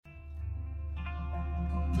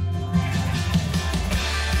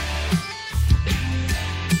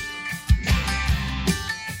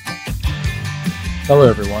Hello,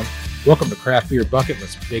 everyone. Welcome to Craft Beer Bucket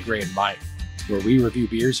List with Big Ray and Mike, where we review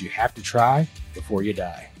beers you have to try before you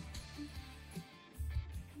die.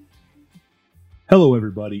 Hello,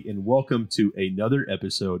 everybody, and welcome to another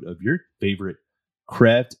episode of your favorite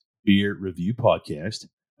craft beer review podcast.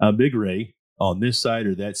 I'm Big Ray on this side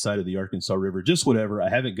or that side of the Arkansas River, just whatever. I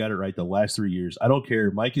haven't got it right the last 3 years. I don't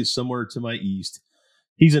care. Mike is somewhere to my east.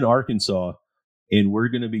 He's in Arkansas, and we're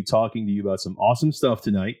going to be talking to you about some awesome stuff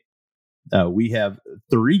tonight. We have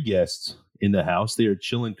 3 guests in the house. They are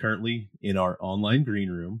chilling currently in our online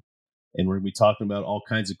green room, and we're going to be talking about all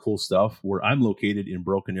kinds of cool stuff where I'm located in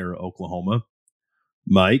Broken Arrow, Oklahoma.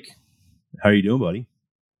 Mike, how are you doing, buddy?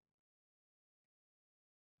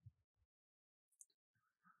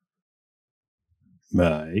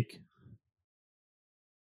 Mike.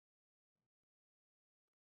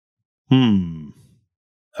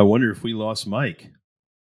 I wonder if we lost Mike.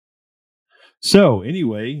 So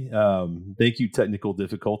anyway, thank you, technical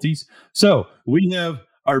difficulties. So we have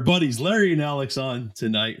our buddies Larry and Alex on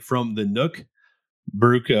tonight from the Nook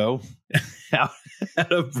Brew Co. out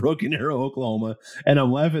of Broken Arrow, Oklahoma. And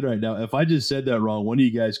I'm laughing right now. If I just said that wrong, one of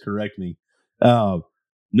you guys correct me.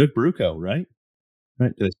 Nook Brew Co., right?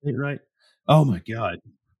 Right? Did I say it right? Oh my God.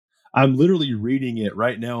 I'm literally reading it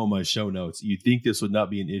right now on my show notes. You'd think this would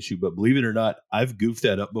not be an issue, but believe it or not, I've goofed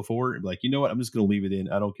that up before. Like, you know what? I'm just going to leave it in.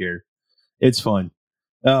 I don't care. It's fun.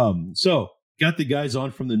 So got the guys on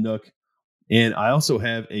from the Nook, and I also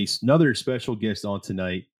have another special guest on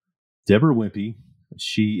tonight, Deborah Wimpy.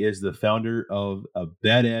 She is the founder of a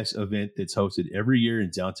badass event that's hosted every year in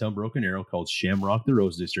downtown Broken Arrow called Shamrock the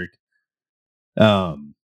Rose District.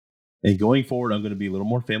 And going forward, I'm going to be a little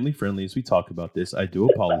more family friendly as we talk about this. I do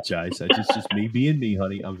apologize. That's just me being me,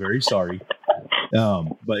 honey. I'm very sorry.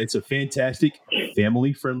 But it's a fantastic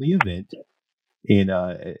family friendly event. And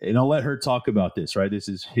I'll let her talk about this, right? This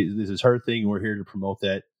is her thing. We're here to promote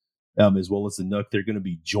that, as well as the Nook. They're going to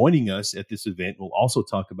be joining us at this event. We'll also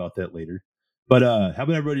talk about that later. But how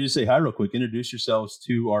about everybody just say hi real quick? Introduce yourselves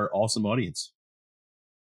to our awesome audience.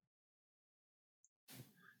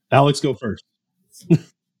 Alex, go first.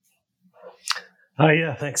 Hi,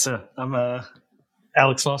 yeah, thanks. I'm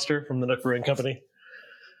Alex Foster from the Nook Brewing Company.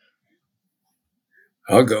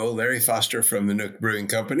 I'll go. Larry Foster from the Nook Brewing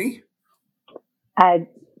Company.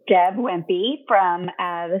 Deb Wimpy from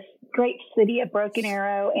the great city of Broken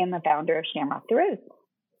Arrow and the founder of Shamrock the Rose.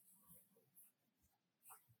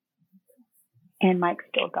 And Mike's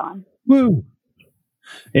still gone. Woo!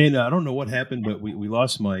 And I don't know what happened, but we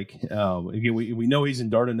lost Mike. Again, we know he's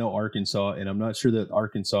in Dardanelle, Arkansas, and I'm not sure that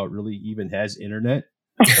Arkansas really even has internet.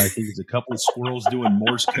 I think it's a couple of squirrels doing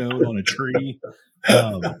Morse code on a tree.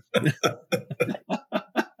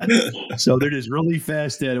 So they're just really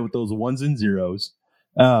fast at it with those ones and zeros.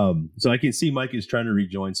 So I can see Mike is trying to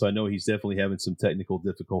rejoin, so I know he's definitely having some technical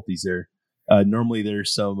difficulties there. Normally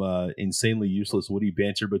there's some insanely useless witty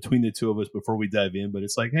banter between the two of us before we dive in, but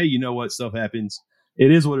it's like, hey, you know what? Stuff happens. It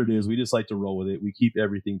is what it is. We just like to roll with it. We keep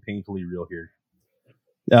everything painfully real here.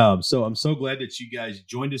 So I'm so glad that you guys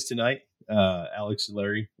joined us tonight, Alex and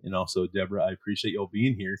Larry, and also Deborah. I appreciate y'all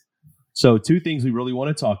being here. So 2 things we really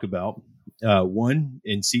want to talk about. One,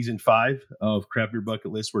 in season 5 of Craft Beer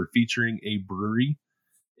Bucket List, we're featuring a brewery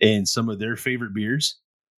and some of their favorite beers.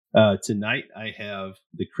 Tonight, I have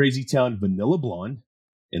the Crazy Town Vanilla Blonde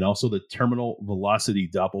and also the Terminal Velocity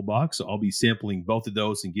Doppelbock. So I'll be sampling both of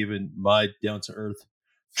those and giving my down-to-earth,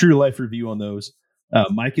 true-to-life review on those.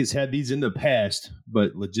 Mike has had these in the past,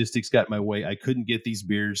 but logistics got my way. I couldn't get these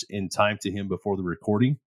beers in time to him before the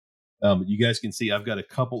recording. You guys can see I've got a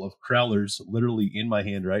couple of Crowlers literally in my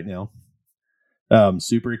hand right now.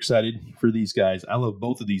 Super excited for these guys. I love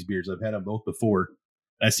both of these beers. I've had them both before.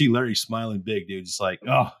 I see Larry smiling big, dude. It's like,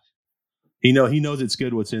 oh, he knows it's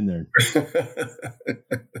good what's in there.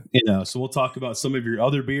 So we'll talk about some of your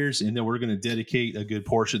other beers, and then we're going to dedicate a good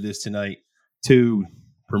portion of this tonight to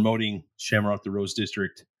promoting Shamrock the Rose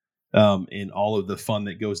District and all of the fun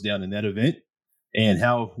that goes down in that event and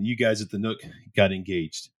how you guys at the Nook got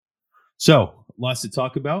engaged. So lots to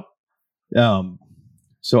talk about.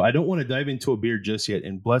 So I don't want to dive into a beer just yet,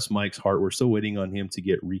 and bless Mike's heart, we're still waiting on him to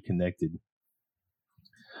get reconnected.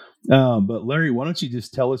 But Larry, why don't you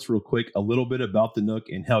just tell us real quick a little bit about the Nook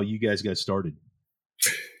and how you guys got started?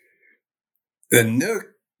 The Nook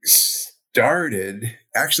started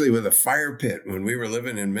actually with a fire pit when we were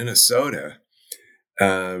living in Minnesota.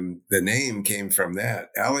 The name came from that.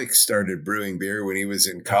 Alex started brewing beer when he was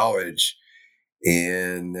in college.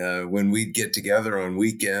 And when we'd get together on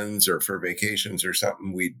weekends or for vacations or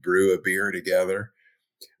something, we'd brew a beer together.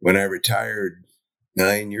 When I retired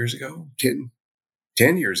 9 years ago,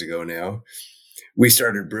 10 years ago now, we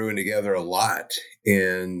started brewing together a lot,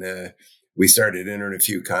 and we started entering a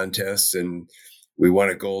few contests, and we won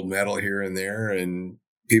a gold medal here and there. And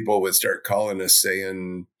people would start calling us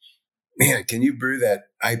saying, "Man, can you brew that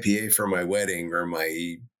IPA for my wedding or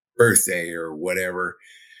my birthday or whatever?"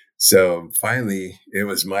 So finally, it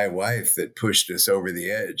was my wife that pushed us over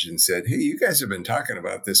the edge and said, "Hey, you guys have been talking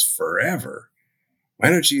about this forever.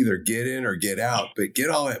 Why don't you either get in or get out, but get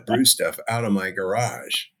all that brew stuff out of my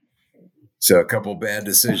garage?" So a couple bad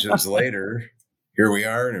decisions later, here we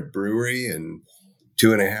are in a brewery, and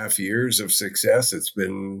 2.5 years of success. It's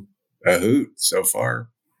been a hoot so far.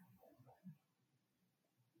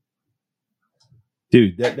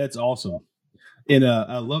 Dude, that's awesome. And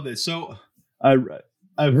I love it. So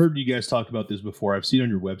I've heard you guys talk about this before. I've seen it on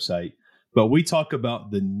your website, but we talk about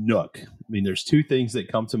the Nook. I mean, there's two things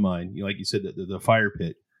that come to mind. Like you said, the fire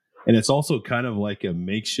pit, and it's also kind of like a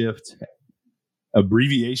makeshift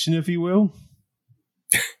abbreviation, if you will.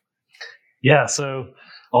 Yeah, so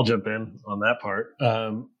I'll jump in on that part.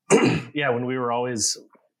 Yeah, when we were always,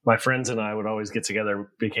 my friends and I would always get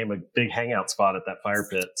together, became a big hangout spot at that fire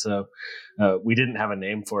pit. So we didn't have a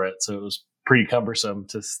name for it. So it was pretty cumbersome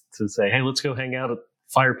to say, hey, let's go hang out at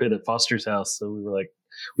fire pit at Foster's house. So we were like,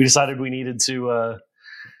 we decided we needed to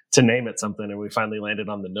name it something, and we finally landed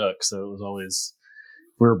on the Nook. So it was always,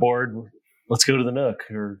 we were bored, let's go to the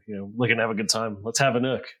Nook, or, looking to have a good time, let's have a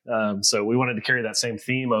Nook. So we wanted to carry that same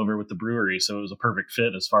theme over with the brewery. So it was a perfect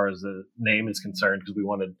fit as far as the name is concerned, because we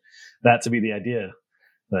wanted that to be the idea.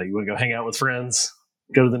 You want to go hang out with friends,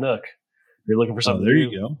 go to the Nook. You're looking for something. There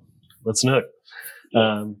you go. Let's Nook.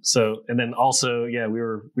 So, and then also, yeah, we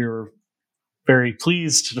were very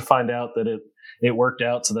pleased to find out that it worked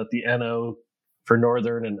out so that the NO for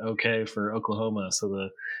Northern and OK for Oklahoma. So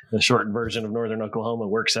the shortened version of Northern Oklahoma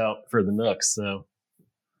works out for the Nooks. So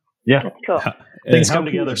yeah, That's cool. things come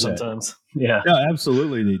together sometimes. Yeah. Yeah,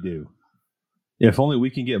 absolutely they do. If only we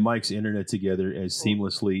can get Mike's internet together as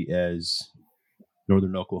seamlessly as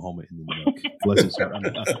Northern Oklahoma in the Nook. Bless his heart.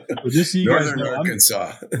 Just so you Northern guys know,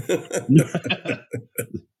 Arkansas.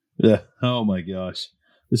 Yeah. Oh my gosh.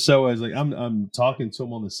 So I was like, I'm talking to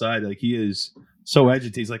him on the side, like he is so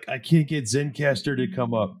agitated. He's like, I can't get Zencastr to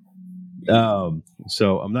come up.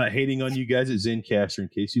 So I'm not hating on you guys at Zencastr. In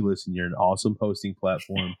case you listen, you're an awesome hosting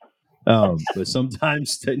platform. But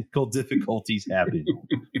sometimes technical difficulties happen.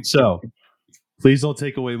 So please don't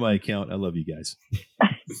take away my account. I love you guys.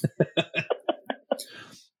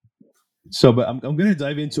 So, but I'm going to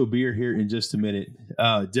dive into a beer here in just a minute.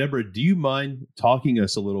 Deborah, do you mind talking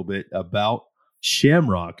us a little bit about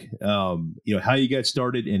Shamrock? How you got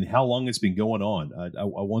started and how long it's been going on. I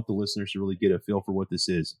want the listeners to really get a feel for what this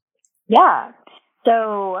is. Yeah.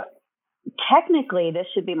 So technically, this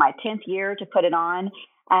should be my 10th year to put it on,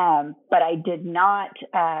 but I did not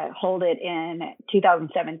hold it in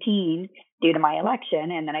 2017 due to my election,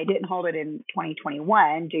 and then I didn't hold it in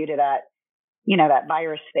 2021 due to that, that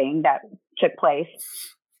virus thing that took place.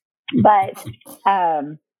 But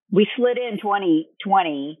we slid in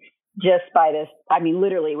 2020 just by this,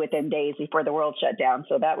 literally within days before the world shut down.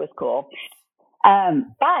 So that was cool.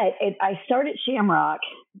 I started Shamrock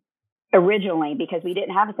originally because we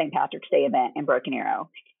didn't have a St. Patrick's Day event in Broken Arrow.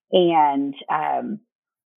 And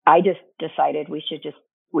I just decided we should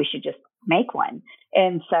just make one.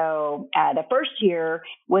 And so the first year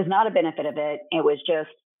was not a benefit of it. It was just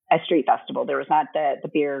a street festival. There was not the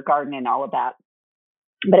beer garden and all of that.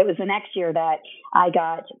 But it was the next year that I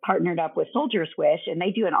got partnered up with Soldier's Wish, and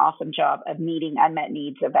they do an awesome job of meeting unmet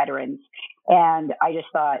needs of veterans. And I just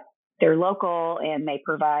thought they're local and they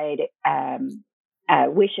provide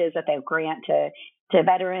wishes that they grant to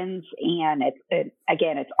veterans. And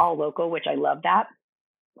it's all local, which I love that.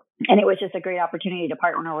 And it was just a great opportunity to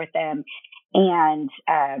partner with them and,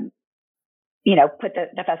 put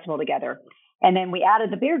the festival together. And then we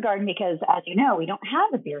added the beer garden because, as you know, we don't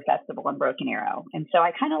have a beer festival in Broken Arrow. And so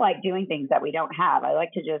I kind of like doing things that we don't have. I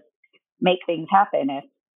like to just make things happen. If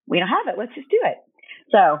we don't have it, let's just do it.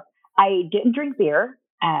 So I didn't drink beer.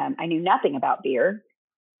 I knew nothing about beer,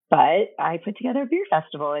 but I put together a beer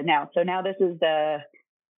festival. And now this is the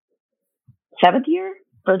seventh year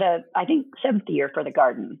for the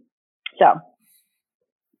garden. So,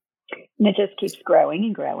 and it just keeps growing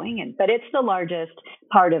and growing. But it's the largest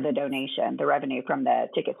part of the donation. The revenue from the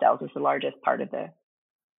ticket sales is the largest part of the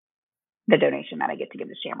donation that I get to give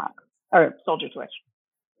to Shamrock or Soldier's Wish.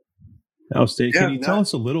 Oh, Steve, can you tell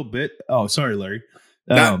us a little bit? Oh, sorry, Larry.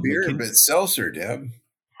 Not beer, but seltzer, Deb.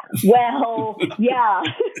 Well, yeah.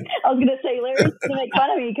 I was going to say, Larry's going to make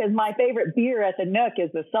fun of me because my favorite beer at the Nook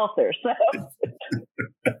is the seltzer.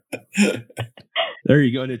 So. There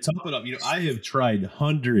you go. And to top it up, I have tried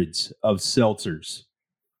hundreds of seltzers,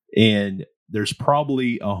 and there's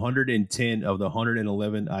probably 110 of the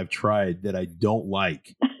 111 I've tried that I don't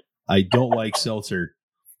like. I don't like seltzer,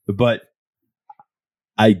 but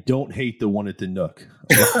I don't hate the one at the Nook.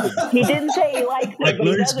 He didn't say he likes it, but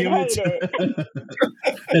he doesn't hate it.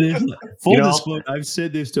 And full disclosure, I've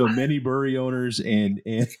said this to many brewery owners and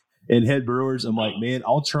head brewers. I'm like, man,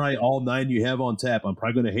 I'll try all 9 you have on tap. I'm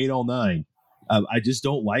probably going to hate all 9. I just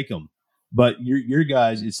don't like them. But your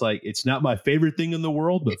guys, it's like, it's not my favorite thing in the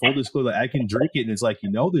world, but full disclosure, I can drink it, and it's like,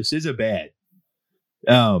 this isn't bad.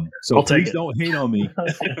 So please don't hate on me,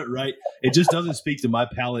 right? It just doesn't speak to my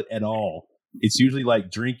palate at all. It's usually like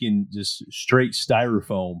drinking just straight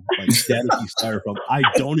styrofoam, like staticky styrofoam. I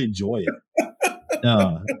don't enjoy it.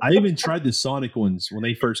 I even tried the Sonic ones when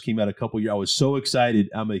they first came out a couple years. I was so excited.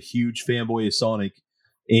 I'm a huge fanboy of Sonic,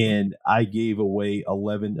 and I gave away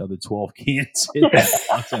 11 of the 12 cans in that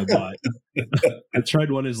box I bought. I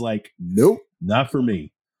tried one, is like, nope, not for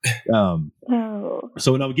me.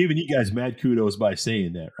 So when I'm giving you guys mad kudos by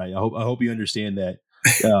saying that, right? I hope you understand that.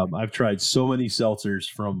 I've tried so many seltzers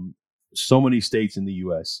from so many states in the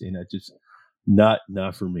U.S., and I just not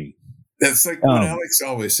for me. That's like what Alex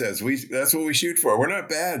always says. That's what we shoot for. We're not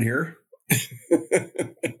bad here.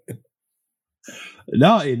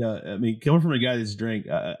 No, I mean, coming from a guy that's drank,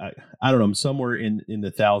 I don't know, I'm somewhere in the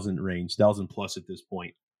 1,000 range, 1,000 plus at this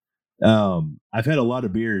point. I've had a lot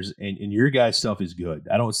of beers, and your guys' stuff is good.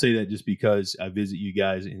 I don't say that just because I visit you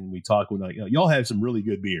guys and we talk. With y'all have some really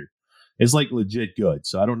good beer. It's like legit good.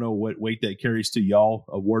 So I don't know what weight that carries to y'all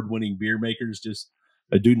award-winning beer makers. Just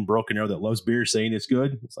a dude in Broken Arrow that loves beer saying it's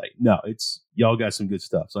good. It's like, no, it's y'all got some good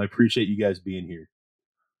stuff. So I appreciate you guys being here.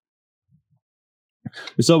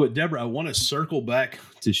 So, but Deborah, I want to circle back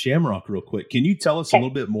to Shamrock real quick. Can you tell us a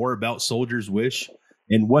little bit more about Soldier's Wish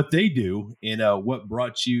and what they do, and what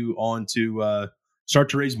brought you on to start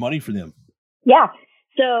to raise money for them? Yeah.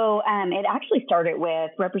 So it actually started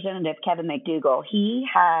with Representative Kevin McDougal.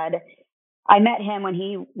 I met him when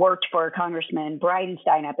he worked for Congressman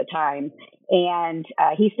Bridenstine at the time, and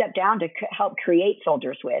he stepped down to help create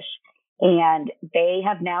Soldier's Wish. And they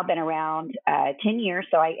have now been around 10 years.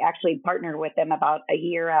 So I actually partnered with them about a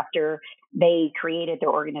year after they created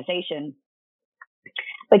their organization.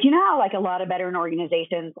 But you know how like a lot of veteran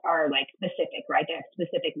organizations are like specific, right? They have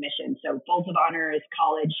specific missions. So Folds of Honor is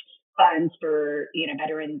college funds for,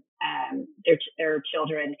 veterans, their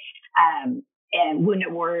children. And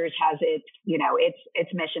Wounded Warriors has its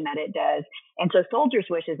mission that it does. And so Soldier's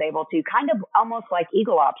Wish is able to kind of almost like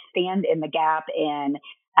Eagle Ops stand in the gap and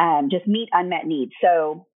just meet unmet needs.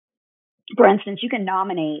 So, for instance, you can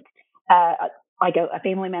nominate like a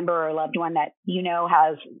family member or a loved one that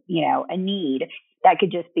has a need that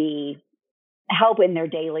could just be help in their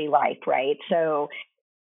daily life, right? So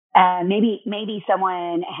maybe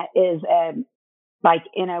someone is like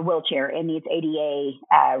in a wheelchair and needs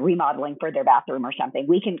ADA remodeling for their bathroom or something.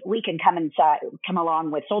 We can come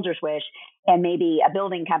along with Soldier's Wish and maybe a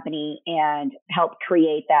building company and help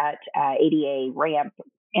create that ADA ramp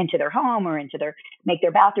into their home or make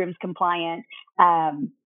their bathrooms compliant.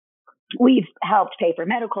 We've helped pay for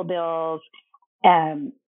medical bills.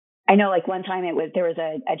 I know like one time there was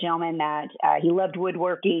a gentleman that he loved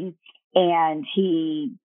woodworking, and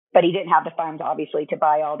but he didn't have the funds obviously to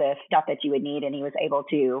buy all the stuff that you would need. And he was able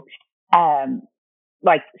to,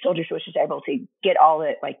 like Soldier's Wish was able to get all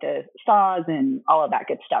it, like the saws and all of that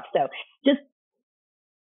good stuff. So just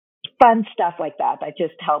fun stuff like that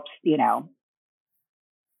just helps,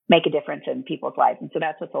 make a difference in people's lives. And so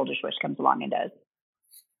that's what Soldier's Wish comes along and does.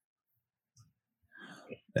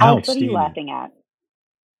 Alex, what are you laughing at?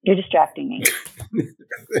 You're distracting me.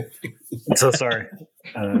 I'm so sorry.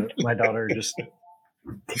 My daughter just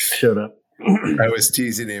showed up. I was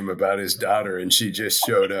teasing him about his daughter, and she just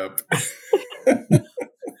showed up.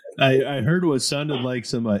 I heard what sounded like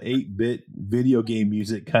some 8-bit video game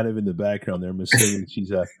music kind of in the background there. I'm assuming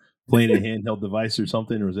she's playing a handheld device or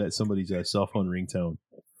something, or was that somebody's cell phone ringtone?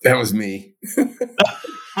 That was me.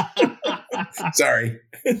 Sorry.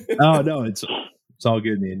 Oh, no, it's all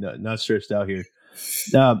good, man. Not stressed out here.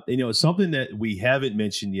 Something that we haven't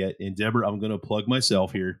mentioned yet, and Deborah, I'm going to plug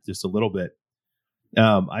myself here just a little bit.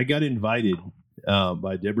 I got invited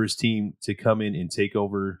by Deborah's team to come in and take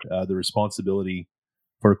over the responsibility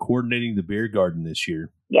for coordinating the beer garden this year.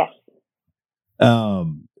 Yes.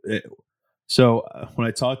 So when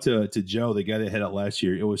I talked to Joe, the guy that had it last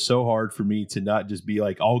year, it was so hard for me to not just be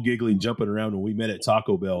like all giggling, jumping around when we met at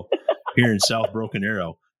Taco Bell here in South Broken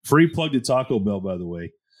Arrow. Free plug to Taco Bell, by the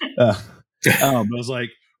way. I was like,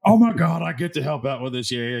 oh my God, I get to help out with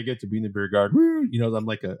this. Yeah, I get to be in the beer garden. Woo! You know, I'm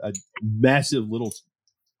like a massive little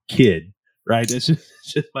kid, right? That's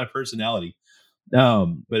just my personality.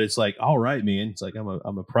 But it's like, all right, man. It's like I'm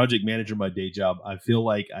a project manager in my day job. I feel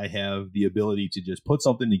like I have the ability to just put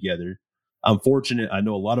something together. I'm fortunate. I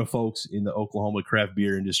know a lot of folks in the Oklahoma craft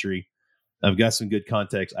beer industry. I've got some good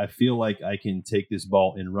contacts. I feel like I can take this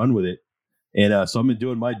ball and run with it. And so I've been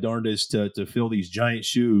doing my darndest to fill these giant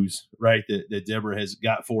shoes, right, that Deborah has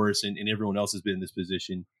got for us, and everyone else has been in this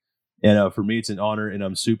position. And for me, it's an honor, and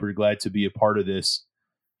I'm super glad to be a part of this.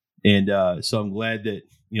 And so I'm glad that,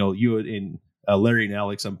 you know, you and Larry and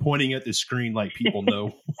Alex, I'm pointing at the screen like people know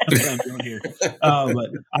what I'm doing here. But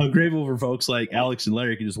I'm grateful for folks like Alex and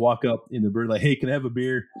Larry can just walk up in the bird like, hey, can I have a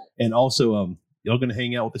beer? And also, y'all going to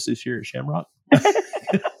hang out with us this year at Shamrock?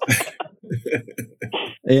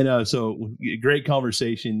 And so great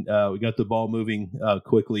conversation. We got the ball moving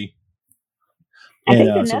quickly. I think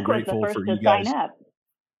And the so Nook was the grateful first for to you guys. sign up.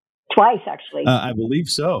 Twice, actually. I believe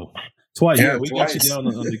so. Twice. Yeah, Yeah, we got you down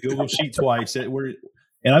on the Google Sheet twice.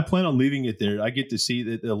 And I plan on leaving it there. I get to see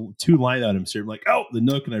the 2 line items here. I'm like, oh, the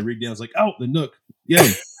Nook. And I read down. It's like, oh, the Nook. Yeah.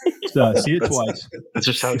 So, see it twice. That's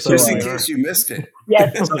just how Just in excited we are. case you missed it.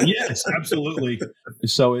 Yes. So, yes, absolutely.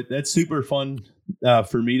 So that's super fun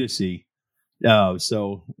for me to see.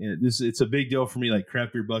 So it's a big deal for me. Like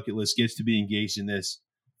Craft Beer Bucket List gets to be engaged in this.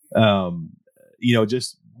 You know,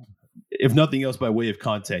 just if nothing else, by way of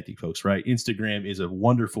contacting folks, right? Instagram is a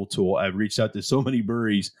wonderful tool. I've reached out to so many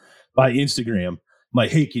breweries by Instagram. I'm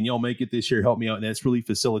like, hey, can y'all make it this year? Help me out. And that's really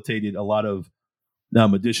facilitated a lot of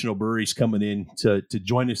additional breweries coming in to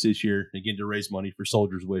join us this year, again, to raise money for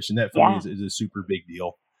Soldier's Wish. And that for me is a super big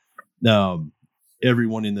deal.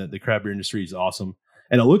 Everyone in the craft beer industry is awesome.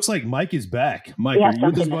 And it looks like Mike is back. Mike, are you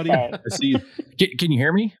with us, buddy? I see you. Can you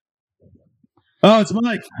hear me? Oh, it's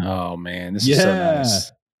Mike. Oh, man. This is so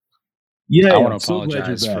nice. Yeah. I want to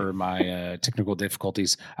apologize for my technical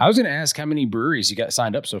difficulties. I was going to ask how many breweries you got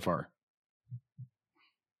signed up so far.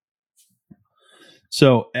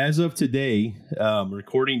 So as of today,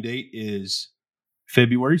 recording date is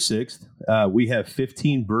February 6th. We have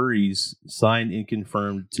 15 breweries signed and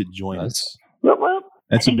confirmed to join us.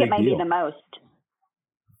 That's I think a big it might deal. be the most.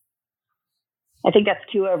 I think that's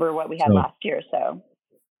 2 over what we had last year. So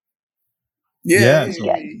yeah,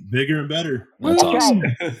 so bigger and better. That's awesome.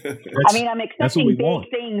 Right. I mean, I'm expecting big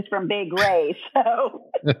things from Big Ray. So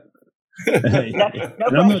and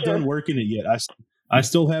I'm not done working it yet. I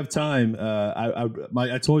still have time.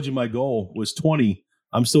 I told you my goal was 20.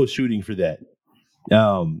 I'm still shooting for that.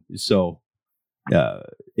 So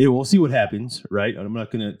we'll see what happens, right? I'm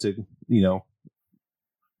not going to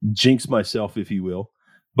jinx myself, if you will,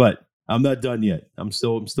 but I'm not done yet. I'm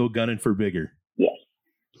still gunning for bigger. Yes.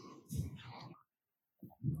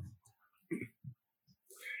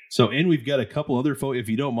 So, and we've got a couple other folks. If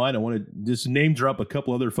you don't mind, I want to just name drop a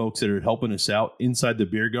couple other folks that are helping us out inside the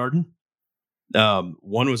beer garden.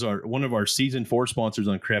 One of our season 4 sponsors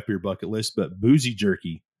on Craft Beer Bucket List, but Boozy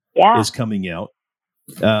Jerky is coming out.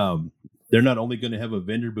 They're not only going to have a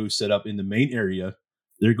vendor booth set up in the main area,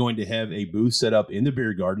 they're going to have a booth set up in the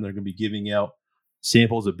beer garden. They're going to be giving out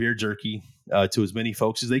samples of beer jerky to as many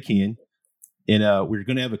folks as they can. And we're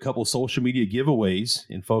going to have a couple social media giveaways,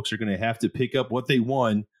 and folks are going to have to pick up what they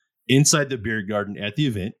won inside the beer garden at the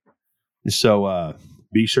event. So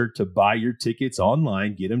be sure to buy your tickets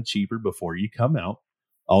online, get them cheaper before you come out.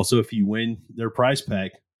 Also, if you win their prize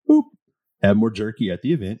pack, have more jerky at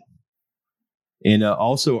the event. And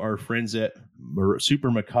also our friends at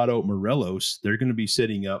Supermercado Morelos, they're going to be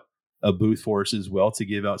setting up a booth for us as well to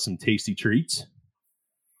give out some tasty treats.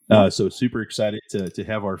 So super excited to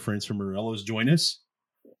have our friends from Morelos join us.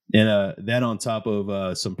 And that on top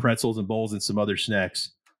of some pretzels and bowls and some other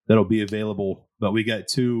snacks that'll be available. But we got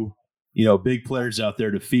 2, big players out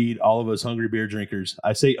there to feed all of us hungry beer drinkers.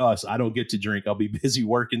 I say us, I don't get to drink. I'll be busy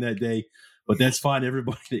working that day, but that's fine.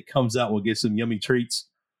 Everybody that comes out will get some yummy treats,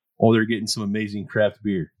 or they're getting some amazing craft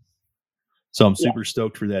beer. So I'm super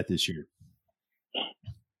stoked for that this year.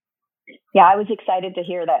 Yeah, I was excited to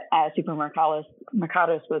hear that Supermercados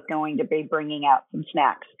was going to be bringing out some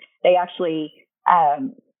snacks. They actually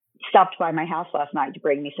stopped by my house last night to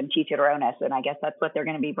bring me some chicharrones, and I guess that's what they're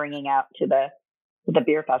going to be bringing out to the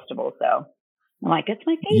beer festival. So I'm like, it's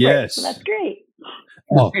my favorite. Yes. So that's great.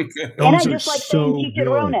 Oh, and I just like saying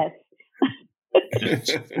chicharrones.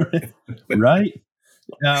 Right?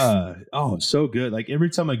 So good. Like every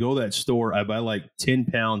time I go to that store, I buy like 10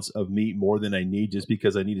 pounds of meat more than I need just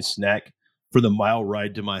because I need a snack for the mile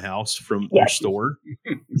ride to my house from their store.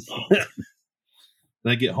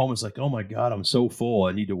 And I get home, it's like, oh my God, I'm so full.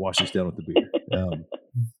 I need to wash this down with the beer.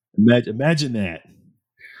 Imagine that.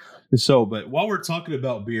 So, but while we're talking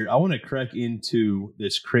about beer, I want to crack into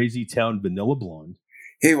this Crazy Town Vanilla Blonde.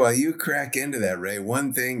 Hey, while you crack into that, Ray,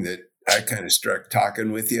 one thing that I kind of struck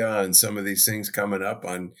talking with you on some of these things coming up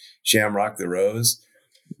on Shamrock the Rose.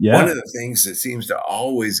 Yeah. One of the things that seems to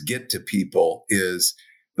always get to people is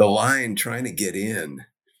the line trying to get in.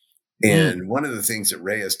 And one of the things that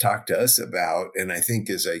Ray has talked to us about, and I think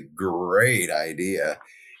is a great idea,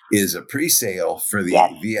 is a pre-sale for the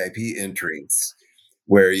VIP entrance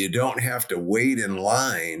where you don't have to wait in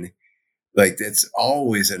line. Like, that's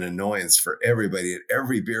always an annoyance for everybody at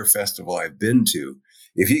every beer festival I've been to.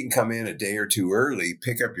 If you can come in a day or two early,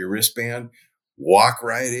 pick up your wristband, walk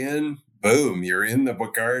right in, boom, you're in the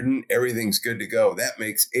garden, everything's good to go. That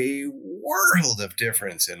makes a world of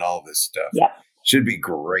difference in all this stuff. Yeah. Should be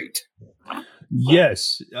great.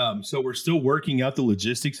 Yes. So we're still working out the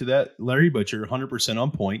logistics of that, Larry, but you're 100%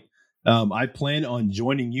 on point. I plan on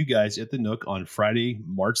joining you guys at the Nook on Friday,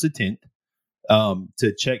 March the 10th,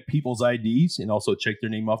 to check people's IDs and also check their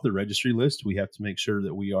name off the registry list. We have to make sure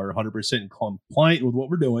that we are 100% compliant with what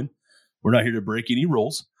we're doing. We're not here to break any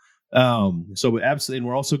rules. So absolutely. And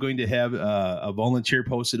we're also going to have a volunteer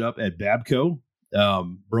posted up at Babco,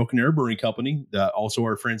 Broken Arrow Brewing Company, also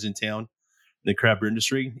our friends in town, the craft beer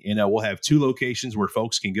industry. And we'll have 2 locations where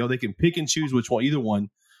folks can go. They can pick and choose which one, either one.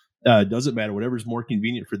 Doesn't matter, whatever's more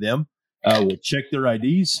convenient for them. We'll check their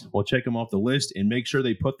IDs. We'll check them off the list and make sure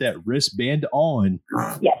they put that wristband on.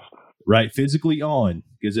 Yes. Right. Physically on.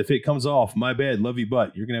 Because if it comes off, my bad, love you,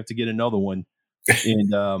 but you're going to have to get another one.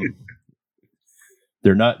 And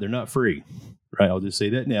they're not free. Right. I'll just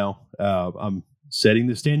say that now. I'm setting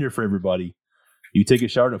the standard for everybody. You take a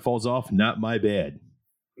shower and it falls off, not my bad.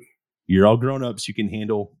 You're all grown ups. You can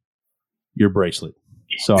handle your bracelet.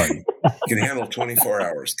 Sorry. You can handle 24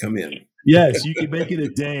 hours. Come in. Yes, you can make it a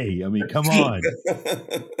day. I mean, come on.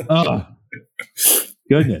 Oh,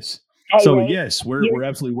 goodness. Hey, So, Ray, yes, we're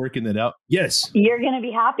absolutely working that out. Yes. you're going to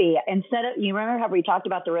be happy. Instead of, you remember how we talked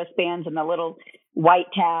about the wristbands and the little white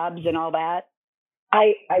tabs and all that?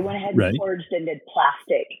 I went ahead and forged and did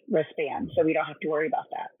plastic wristbands, so we don't have to worry about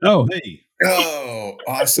that. Oh, hey. Oh,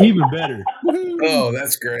 awesome. Even better. Oh,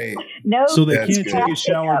 that's great. No, So they That's can't great. take a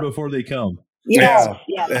shower before they come. yes.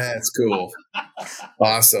 That's cool.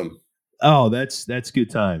 Awesome. Oh, that's good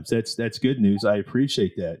times. That's good news. I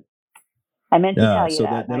appreciate that. I meant to tell you So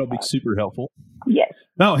that. that'll be super helpful. Yes.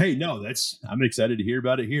 No, hey, no, I'm excited to hear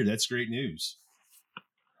about it here. That's great news.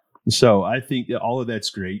 So I think that all of that's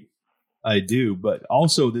great. I do, but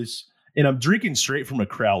also this, and I'm drinking straight from a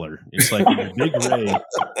crowler. It's like a big Ray.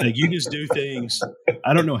 Like, you just do things.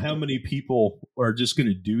 I don't know how many people are just going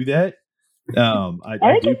to do that.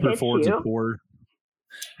 I do prefer to pour.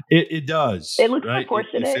 It does. It looks right.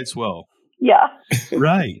 proportionate. It fits well. Yeah.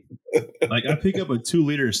 Right. Like, I pick up a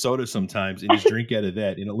 2-liter soda sometimes and just drink out of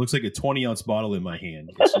that, and it looks like a 20-ounce bottle in my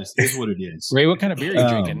hand. It's what it is. Ray, what kind of beer are you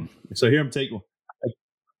drinking? So here I'm taking.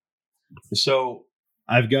 So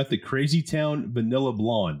I've got the Crazy Town Vanilla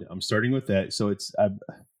Blonde. I'm starting with that. So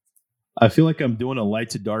I feel like I'm doing a light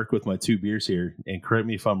to dark with my 2 beers here. And correct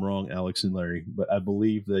me if I'm wrong, Alex and Larry, but I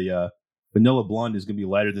believe the Vanilla Blonde is going to be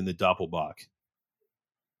lighter than the Doppelbock.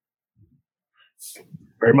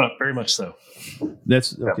 Very much so.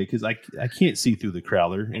 That's okay, because I can't see through the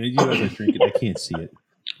crowler, and as I drink it, I can't see it.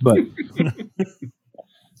 But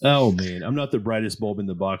oh man, I'm not the brightest bulb in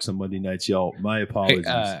the box on Monday nights, y'all. My apologies.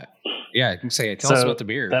 Hey, yeah, I can say it. Tell us about the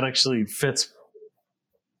beer. That actually fits.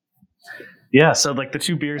 Yeah, so like the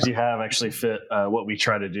 2 beers you have actually fit what we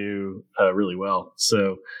try to do really well.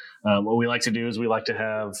 So what we like to do is we like to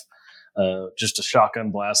have just a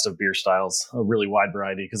shotgun blast of beer styles, a really wide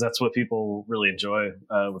variety, because that's what people really enjoy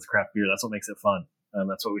with craft beer. That's what makes it fun. And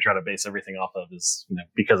that's what we try to base everything off of, is,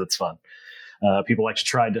 because it's fun. People like to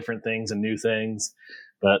try different things and new things,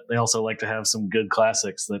 but they also like to have some good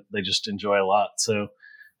classics that they just enjoy a lot. So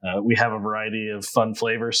we have a variety of fun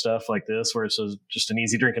flavor stuff like this, where it's just an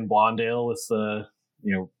easy drinking blonde ale with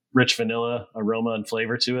rich vanilla aroma and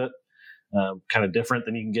flavor to it, kind of different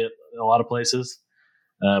than you can get in a lot of places.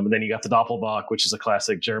 And then you got the Doppelbock, which is a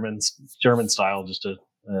classic German style, just a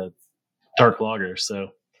dark lager. So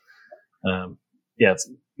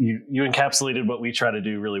you encapsulated what we try to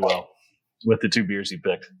do really well with the 2 beers you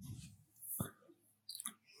picked.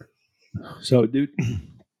 So, dude,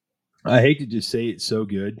 I hate to just say it's so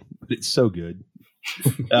good, but it's so good.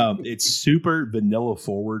 It's super vanilla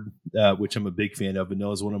forward, which I'm a big fan of.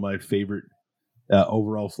 Vanilla is one of my favorite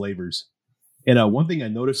overall flavors. And one thing I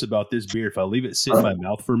noticed about this beer, if I leave it sit in my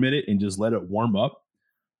mouth for a minute and just let it warm up,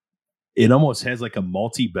 it almost has like a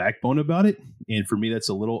malty backbone about it. And for me, that's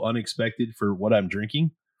a little unexpected for what I'm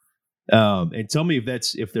drinking. And tell me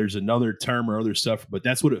if there's another term or other stuff, but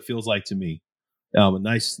that's what it feels like to me. A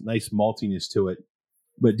nice maltiness to it.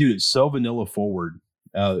 But dude, it's so vanilla forward.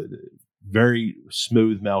 Very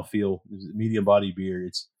smooth mouthfeel, medium body beer.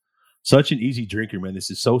 It's such an easy drinker, man.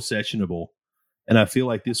 This is so sessionable. And I feel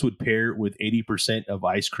like this would pair with 80% of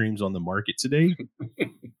ice creams on the market today.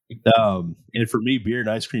 And for me, beer and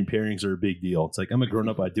ice cream pairings are a big deal. It's like, I'm a grown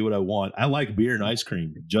up. I do what I want. I like beer and ice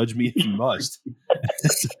cream. Judge me if you must.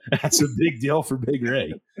 That's a big deal for Big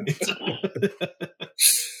Ray.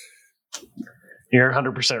 You're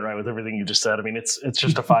 100% right with everything you just said. I mean, it's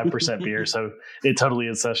just a 5% beer, so it totally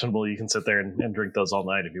is sessionable. You can sit there and drink those all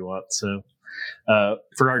night if you want. So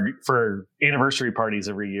for our anniversary parties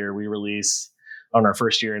every year, we release, on our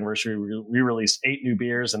first year anniversary, we released 8 new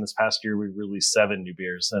beers, and this past year we released 7 new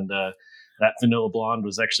beers. And that Vanilla Blonde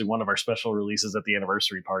was actually one of our special releases at the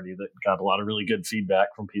anniversary party that got a lot of really good feedback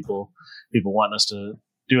from people wanting us to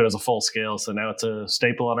do it as a full scale. So now it's a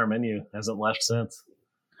staple on our menu. Hasn't left since.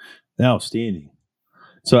 Outstanding.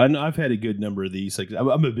 So I know I've had a good number of these. Like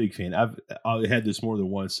I'm a big fan. I've had this more than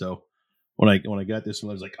once. So when I got this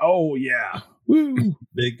one, I was like, oh yeah, woo,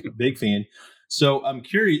 big fan. So I'm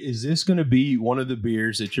curious, is this going to be one of the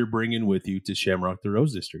beers that you're bringing with you to Shamrock the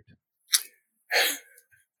Rose District?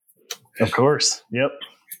 Of course. Yep.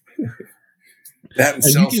 That and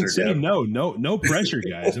you seltzer, can say no pressure,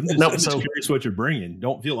 guys. I'm just curious what you're bringing.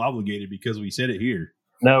 Don't feel obligated because we said it here.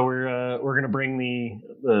 No, we're going to bring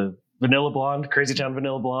the Vanilla Blonde, Crazy Town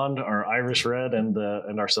Vanilla Blonde, our Irish Red, and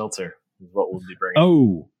our seltzer is what we'll be bringing.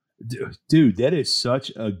 Oh, dude, that is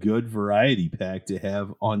such a good variety pack to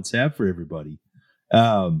have on tap for everybody.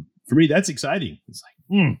 For me, that's exciting. It's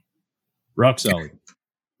like, rock solid.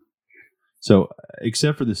 So,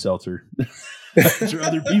 except for the seltzer, I'm sure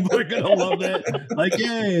other people are going to love that. Like,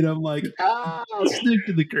 yay. And I'm like, I'll stick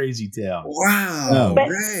to the Crazy Town. Wow.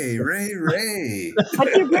 Ray.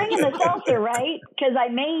 But you're bringing the seltzer, right? Because I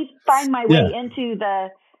may find my way into the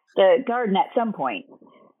garden at some point.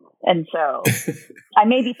 And so I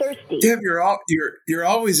may be thirsty. Deb, you're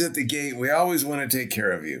always at the gate. We always want to take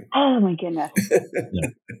care of you. Oh, my goodness. Yeah.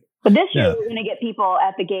 But this year we're going to get people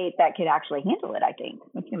at the gate that could actually handle it, I think.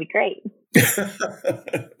 It's going to be great.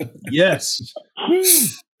 Yes.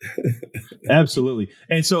 Absolutely.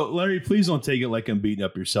 And so, Larry, please don't take it like I'm beating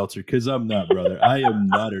up your seltzer, because I'm not, brother. I am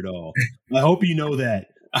not at all. I hope you know that.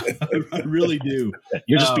 I really do.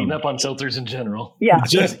 You're just beating up on seltzers in general. Yeah.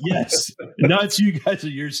 Yes. Not you guys or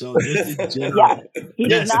your seltzer, just in general. Yeah. He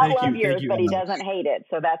does not love yours, but he doesn't hate it.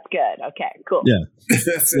 So that's good. Okay, cool. Yeah.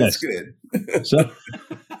 That's good.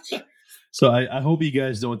 So I hope you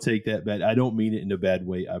guys don't take that bad. I don't mean it in a bad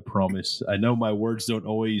way. I promise. I know my words don't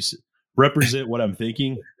always represent what I'm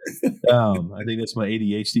thinking. I think that's my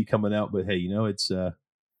ADHD coming out, but hey, it's I don't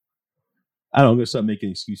know, I'm gonna stop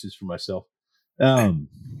making excuses for myself.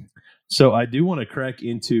 So I do want to crack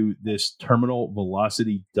into this Terminal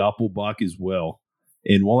Velocity Doppelbock as well.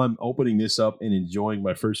 And while I'm opening this up and enjoying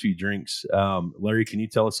my first few drinks, Larry, can you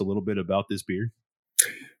tell us a little bit about this beer?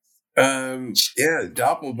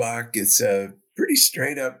 Doppelbock. It's a pretty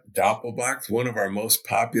straight up Doppelbock. One of our most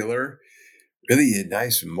popular. Really a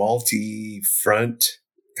nice malty front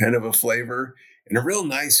kind of a flavor and a real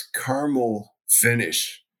nice caramel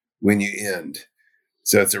finish when you end.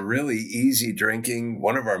 So it's a really easy drinking,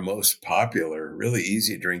 one of our most popular, really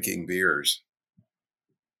easy drinking beers.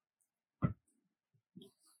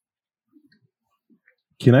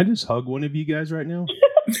 Can I just hug one of you guys right now?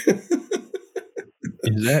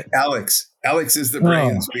 Is that Alex? Alex is the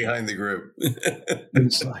brains behind the group.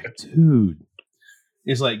 It's like, dude,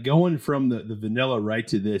 it's like going from the vanilla right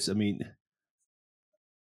to this. I mean,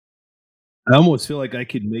 I almost feel like I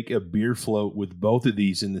could make a beer float with both of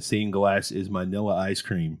these in the same glass as my vanilla ice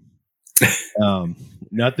cream.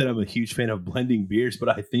 Not that I'm a huge fan of blending beers, but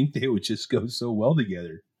I think they would just go so well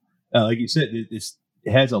together. Like you said, it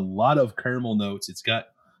has a lot of caramel notes. It's got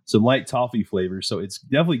some light toffee flavor, so it's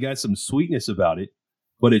definitely got some sweetness about it,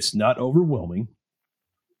 but it's not overwhelming.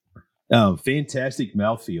 Fantastic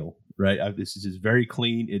mouthfeel, right? This is just very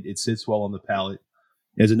clean. It sits well on the palate.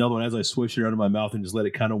 There's another one, as I swish it around in my mouth and just let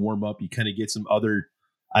it kind of warm up, you kind of get some other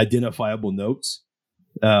identifiable notes.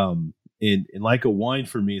 And like a wine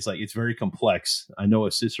for me, it's very complex. I know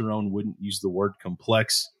a Cicerone wouldn't use the word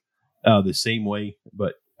complex the same way,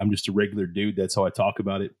 but I'm just a regular dude. That's how I talk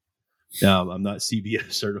about it. I'm not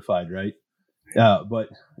CBS certified, right? But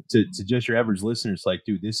to just your average listener, it's like,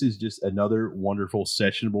 dude, this is just another wonderful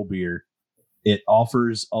sessionable beer. It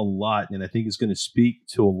offers a lot, and I think it's going to speak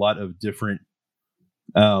to a lot of different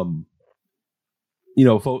I'm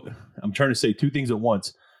trying to say two things at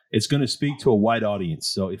once. it's going to speak to a wide audience.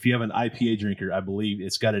 So if you have an IPA drinker, I believe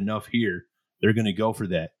it's got enough here. They're going to go for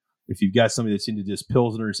that. If you've got somebody that's into just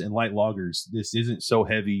pilsners and light lagers, this isn't so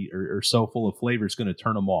heavy or so full of flavor. It's going to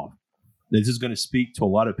turn them off. This is going to speak to a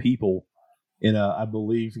lot of people. And I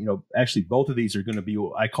believe, actually both of these are going to be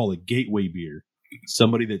what I call a gateway beer.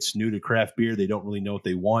 Somebody that's new to craft beer, they don't really know what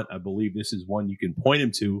they want. I believe this is one you can point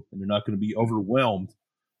them to, and they're not going to be overwhelmed,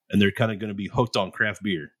 and they're kind of going to be hooked on craft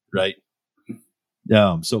beer, right?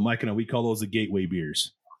 So Mike and I, we call those the gateway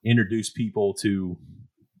beers. Introduce people to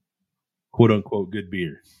quote unquote good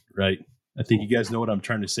beer, right? I think you guys know what I'm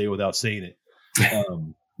trying to say without saying it.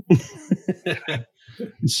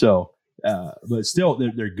 But still,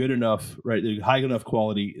 they're good enough, right? They're high enough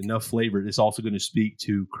quality, enough flavor. It's also going to speak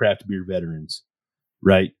to craft beer veterans,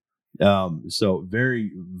 right? So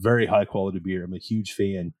very, very high quality beer. I'm a huge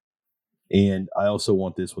fan, and I also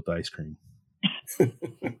want this with ice cream.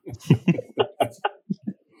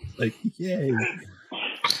 Like, yay!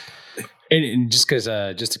 And just because,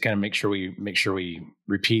 just to kind of make sure we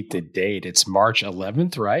repeat the date, it's March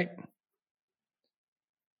 11th, right?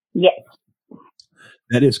 Yes.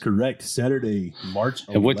 That is correct. Saturday, March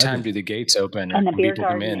 11th. And what time do the gates open? And the beer people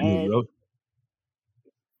come in? garden is,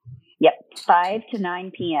 yep, 5 to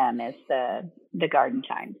 9 p.m. is the garden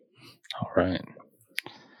time. All right.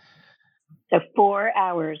 So 4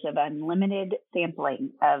 hours of unlimited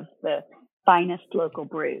sampling of the finest local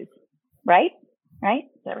brews. Right? Right?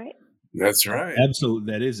 Is that right? That's right.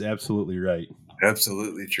 Absolutely. That is absolutely right.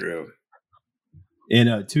 Absolutely true.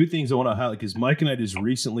 And two things I want to highlight, because Mike and I just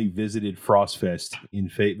recently visited Frostfest in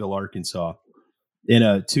Fayetteville, Arkansas.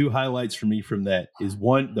 And two highlights for me from that is,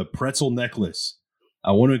 one, the pretzel necklace.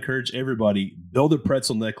 I want to encourage everybody, build a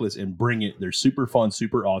pretzel necklace and bring it. They're super fun,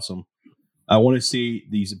 super awesome. I want to see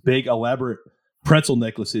these big, elaborate pretzel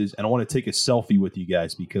necklaces, and I want to take a selfie with you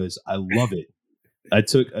guys because I love it. I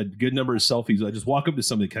took a good number of selfies. I just walk up to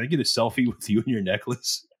somebody, can I get a selfie with you and your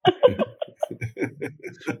necklace?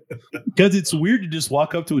 Because it's weird to just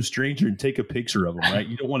walk up to a stranger and take a picture of them, right?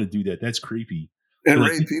 You don't want to do that. That's creepy. And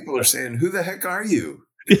Ray, people are saying, who the heck are you?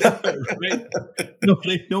 Right?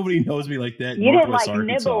 Nobody knows me like that. You didn't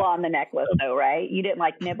nibble on the necklace, though, right? You didn't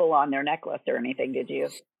nibble on their necklace or anything, did you?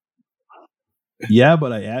 Yeah,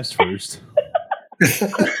 but I asked first.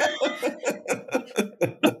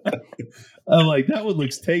 I'm like, that one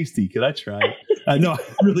looks tasty. Can I try it? I know I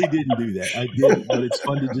really didn't do that. I did, but it's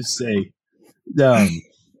fun to just say.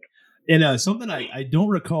 And something I don't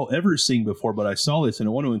recall ever seeing before, but I saw this and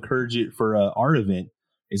I want to encourage it for our event,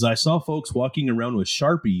 is I saw folks walking around with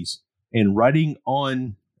Sharpies and writing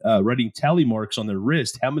tally marks on their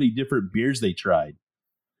wrist how many different beers they tried.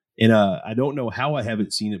 And I don't know how I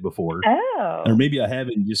haven't seen it before. Oh. Or maybe I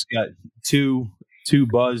haven't just got too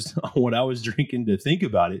buzzed on what I was drinking to think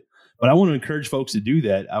about it. But I want to encourage folks to do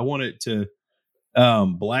that. I want it to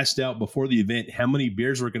blast out before the event how many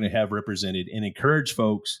beers we're going to have represented, and encourage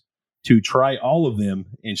folks to try all of them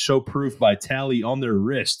and show proof by tally on their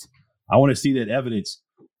wrist. I want to see that evidence.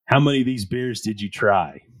 How many of these beers did you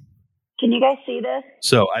try? Can you guys see this?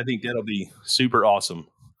 So I think that'll be super awesome.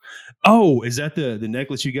 Oh, is that the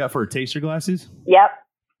necklace you got for taster glasses? Yep.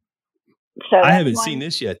 So I haven't seen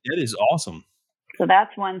this yet. That is awesome. So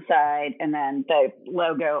that's one side, and then the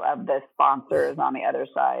logo of the sponsor is on the other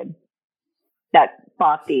side that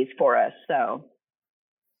bought these for us. So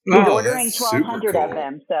we're ordering 1,200 of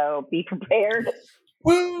them, so be prepared.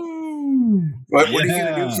 Woo! What are you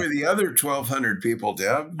going to do for the other 1,200 people,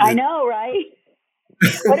 Deb? I know, right?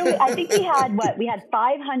 I think we had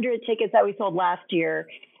 500 tickets that we sold last year.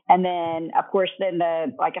 And then, of course, the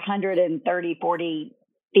 130, 40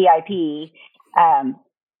 VIP.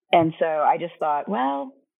 And so I just thought,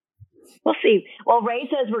 well, we'll see. Well, Ray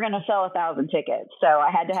says we're going to sell 1,000 tickets. So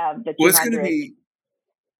I had to have the 200. Well, it's going to be,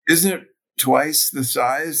 isn't it twice the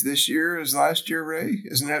size this year as last year, Ray?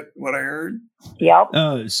 Isn't that what I heard?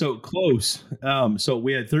 Yep. So close. So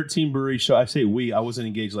we had 13 breweries show. I say I wasn't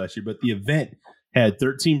engaged last year, but the event had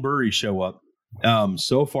 13 breweries show up.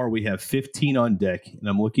 So far we have 15 on deck, and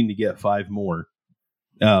I'm looking to get 5 more.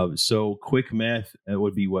 So quick math, it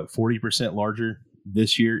would be 40% larger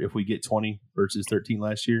this year if we get 20 versus 13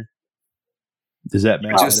 last year. Does that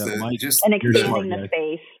match up, Mike? And expanding the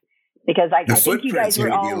space, because I think you guys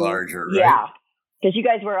were all be larger, right? Yeah, because you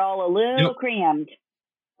guys were all a little crammed,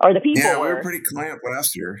 or the people we were were pretty clamped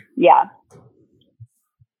last year. Yeah.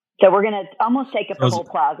 So we're gonna almost take up the whole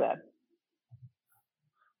plaza.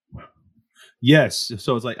 Yes.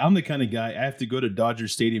 So it's I'm the kind of guy, I have to go to Dodger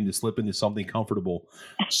Stadium to slip into something comfortable.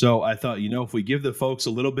 So I thought, if we give the folks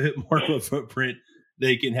a little bit more of a footprint,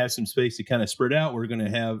 they can have some space to kind of spread out. We're going to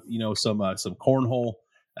have, some cornhole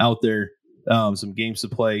out there. some games to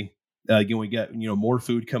play. Again, we got more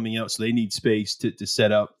food coming out, so they need space to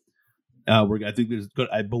set up. I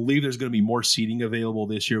believe there's going to be more seating available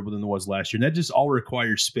this year than there was last year, and that just all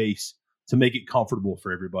requires space to make it comfortable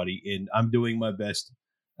for everybody. And I'm doing my best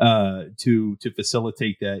to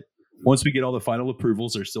facilitate that. Once we get all the final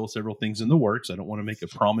approvals, there's still several things in the works. I don't want to make a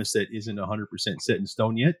promise that isn't 100% set in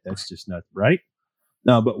stone yet. That's just not right.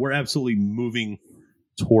 No, but we're absolutely moving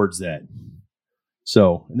towards that.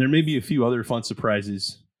 So, and there may be a few other fun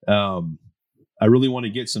surprises. I really want to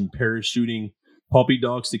get some parachuting puppy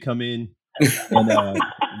dogs to come in and I'm.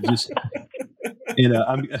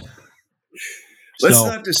 Let's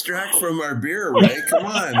not distract from our beer, Ray. Come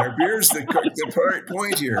on, our beer's the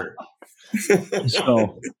point here.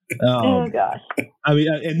 Oh gosh! I mean,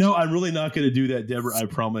 and no, I'm really not going to do that, Deborah. I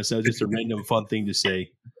promise. That was just a random fun thing to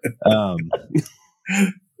say.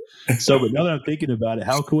 So, but now that I'm thinking about it,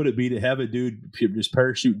 how cool would it be to have a dude just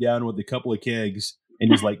parachute down with a couple of kegs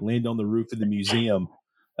and just like land on the roof of the museum?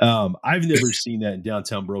 I've never seen that in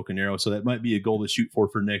downtown Broken Arrow, so that might be a goal to shoot for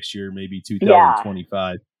next year, maybe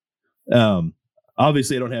 2025.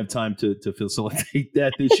 Obviously, I don't have time to facilitate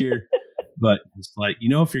that this year. But it's like,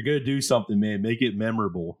 if you're going to do something, man, make it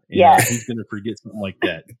memorable. And who's going to forget something like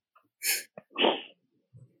that?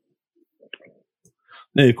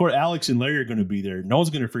 Now, of course, Alex and Larry are going to be there. No one's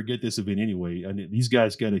going to forget this event anyway. I mean, these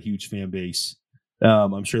guys got a huge fan base.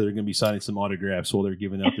 I'm sure they're going to be signing some autographs while they're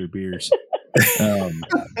giving out their beers. Are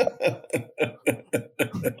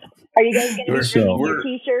you guys going to be sending your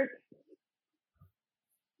T-shirts?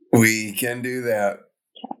 We can do that.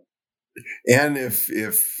 And if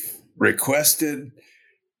requested,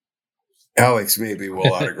 Alex maybe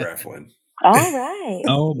will autograph one. All right.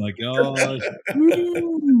 Oh my gosh.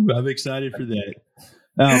 I'm excited for that.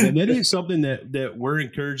 And that is something that we're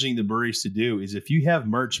encouraging the breweries to do is if you have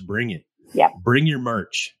merch, bring it. Yeah. Bring your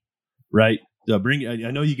merch, right?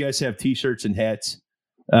 I know you guys have T-shirts and hats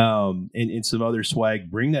and some other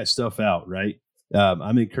swag. Bring that stuff out, right?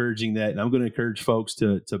 I'm encouraging that, and I'm going to encourage folks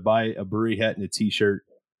to buy a brewery hat and a T-shirt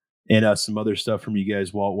and some other stuff from you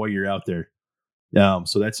guys while you're out there.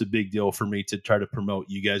 So that's a big deal for me to try to promote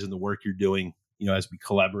you guys and the work you're doing, as we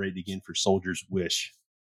collaborate again for Soldier's Wish.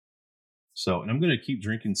 So, and I'm going to keep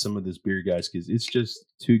drinking some of this beer, guys, because it's just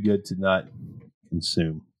too good to not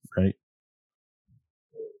consume, right?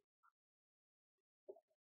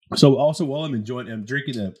 So also while I'm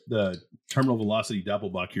drinking the Terminal Velocity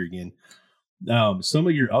Doppelbock here again. Some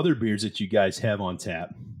of your other beers that you guys have on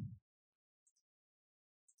tap.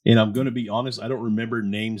 And I'm going to be honest, I don't remember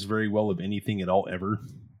names very well of anything at all ever.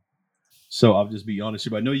 So I'll just be honest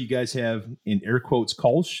here. But I know you guys have, in air quotes,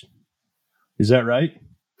 Kolsch. Is that right?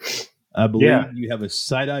 I believe you have a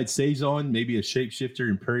Side-Eyed Saison, maybe a Shapeshifter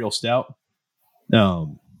Imperial Stout.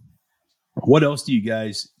 What else do you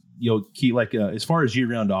guys keep as far as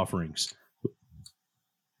year-round offerings?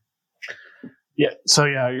 Yeah. So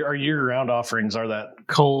our year-round offerings are that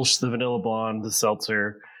Kolsch, the Vanilla Blonde, the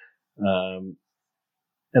Seltzer, and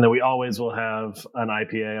then we always will have an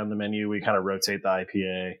IPA on the menu. We kind of rotate the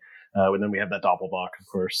IPA, and then we have that Doppelbock, of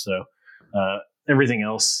course. So everything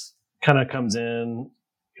else kind of comes in,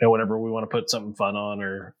 whenever we want to put something fun on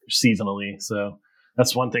or seasonally. So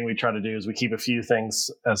that's one thing we try to do is we keep a few things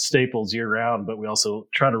as staples year-round, but we also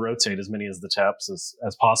try to rotate as many as the taps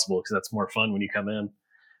as possible because that's more fun when you come in.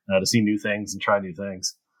 To see new things and try new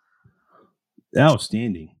things.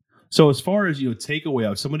 Outstanding. So as far as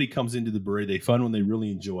takeaway, if somebody comes into the brewery, they find one they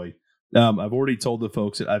really enjoy. I've already told the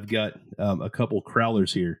folks that I've got a couple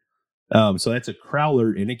crowlers here. So that's a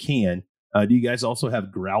crowler in a can. Do you guys also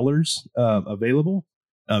have growlers available?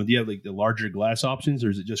 Do you have the larger glass options, or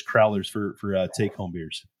is it just crowlers for take home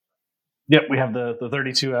beers? Yep, we have the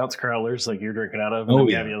 32 ounce growlers like you're drinking out of. And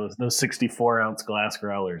we have those 64 ounce glass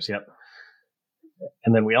growlers. Yep.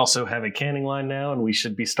 And then we also have a canning line now, and we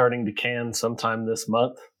should be starting to can sometime this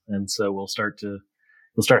month. And so we'll start to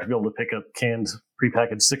be able to pick up canned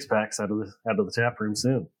prepackaged 6-packs out of the tap room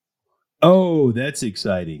soon. Oh, that's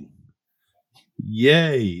exciting!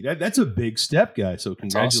 Yay! That's a big step, guys. So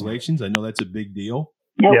congratulations! Awesome. I know that's a big deal.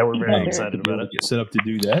 Nope. Yeah, we're very excited about it. Get set up to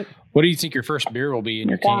do that. What do you think your first beer will be in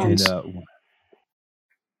your cans?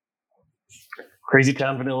 Crazy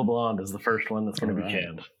Town Vanilla Blonde is the first one that's going to be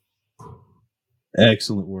canned.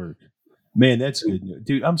 Excellent work, man. That's good,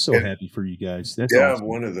 dude. I'm so happy for you guys. That's awesome.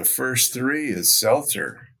 One of the first three is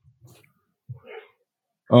Seltzer.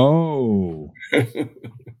 Oh,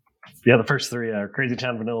 the first three are Crazy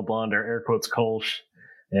Town Vanilla Blonde, our air quotes Kolsch,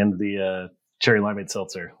 and the Cherry Limeade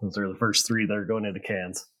Seltzer. Those are the first three that are going into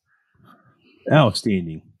cans.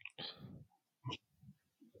 Outstanding.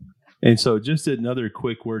 And so just another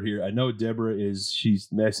quick word here. I know Deborah she's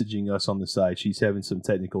messaging us on the side. She's having some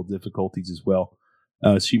technical difficulties as well.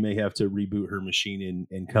 She may have to reboot her machine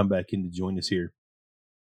and come back in to join us here.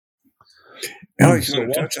 Alex, you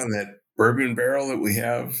want to touch on that bourbon barrel that we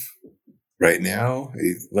have right now,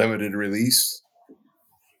 a limited release?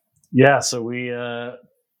 Yeah, so we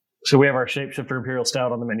have our Shapeshifter Imperial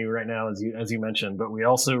Stout on the menu right now, as you mentioned, but we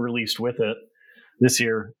also released with it this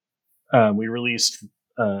year. We released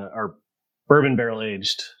our bourbon barrel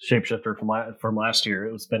aged Shapeshifter from last year.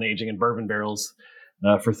 It's been aging in bourbon barrels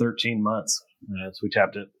for 13 months. So we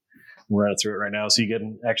tapped it. We're running through it right now, so you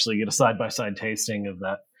can actually get a side by side tasting of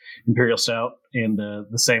that Imperial Stout and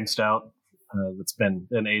the same stout that's been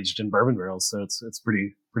aged in bourbon barrels. So it's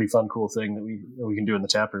pretty fun, cool thing that we can do in the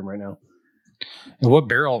tap room right now. And what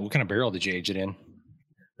kind of barrel did you age it in?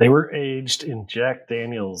 They were aged in Jack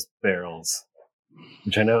Daniel's barrels,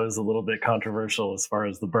 which I know is a little bit controversial as far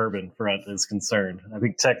as the bourbon front is concerned. I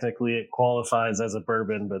think technically it qualifies as a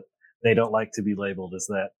bourbon, but they don't like to be labeled as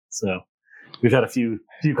that. So we've had a few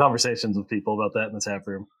conversations with people about that in the tap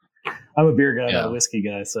room. I'm a beer guy, not a whiskey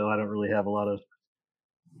guy, so I don't really have a lot of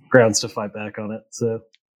grounds to fight back on it. So,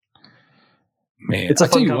 man, it's a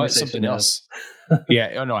fun conversation. Something else.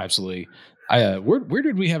 Yeah, oh no, absolutely. Where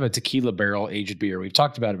did we have a tequila barrel aged beer? We've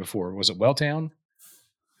talked about it before. Was it Welltown?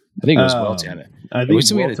 I think it was Welltown. I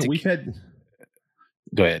think we've had.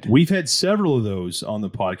 Go ahead. We've had several of those on the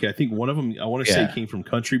podcast. I think one of them, I want to say, came from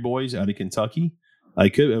Country Boys out of Kentucky.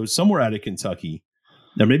 It was somewhere out of Kentucky.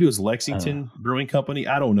 Now, maybe it was Lexington Brewing Company.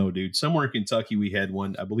 I don't know, dude. Somewhere in Kentucky, we had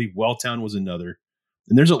one. I believe Welltown was another.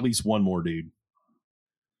 And there's at least one more, dude.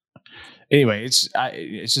 Anyway, it's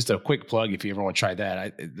just a quick plug if you ever want to try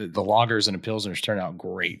that. The lagers and the pilsners turn out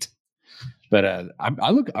great. But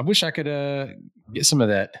I wish I could get some of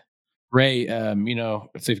that. Ray,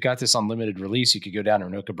 if they've got this on limited release, you could go down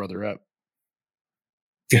and hook a brother up.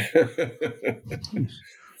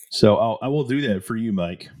 So I will do that for you,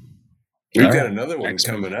 Mike. We've got another one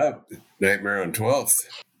coming up, Nightmare on 12th.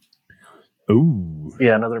 Ooh.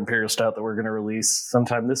 Yeah, another Imperial Stout that we're going to release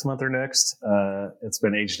sometime this month or next. It's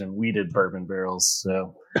been aged in wheated bourbon barrels.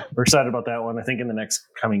 So we're excited about that one. I think in the next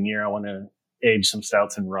coming year, I want to age some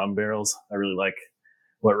stouts in rum barrels. I really like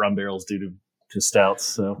what rum barrels do to stouts.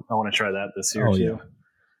 So I want to try that this year too. Yeah.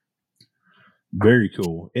 Very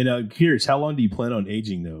cool. And I'm curious, how long do you plan on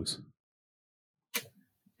aging those?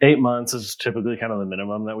 8 months is typically kind of the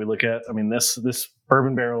minimum that we look at. I mean, this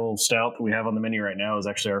bourbon barrel stout that we have on the menu right now is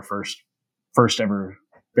actually our first ever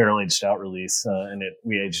barrel aged stout release, and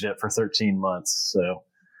we aged it for 13 months. So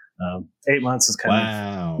 8 months is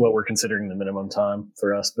kind of what we're considering the minimum time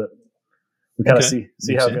for us. But we kind of see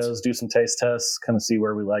how it goes, do some taste tests, kind of see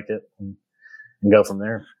where we like it, and go from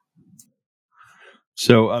there.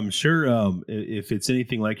 So I'm sure if it's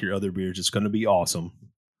anything like your other beers, it's going to be awesome.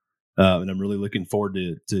 And I'm really looking forward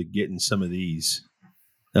to getting some of these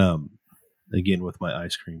again with my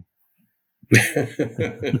ice cream.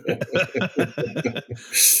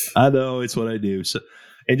 I know it's what I do. So,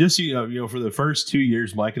 and just for the first 2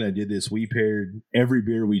 years, Mike and I did this. We paired every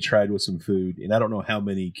beer we tried with some food, and I don't know how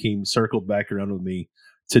many circled back around with me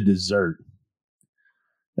to dessert.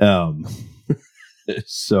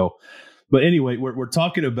 So. But anyway, we're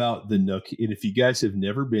talking about the Nook, and if you guys have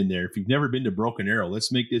never been there, if you've never been to Broken Arrow, let's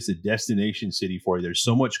make this a destination city for you. There's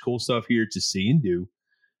so much cool stuff here to see and do.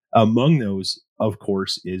 Among those, of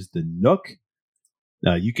course, is the Nook.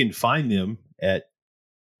 You can find them at,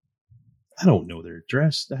 I don't know their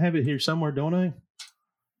address. I have it here somewhere, don't I?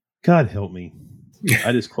 God help me.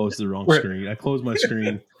 I just closed the wrong screen. I closed my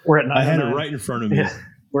screen. I had it right in front of me. Yeah.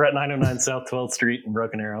 We're at 909 South 12th Street in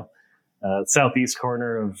Broken Arrow. Southeast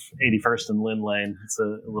corner of 81st and Lynn Lane. It's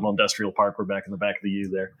a little industrial park. We're back in the back of the U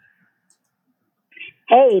there.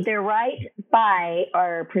 Hey, they're right by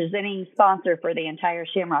our presenting sponsor for the entire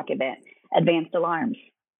Shamrock event, Advanced Alarms.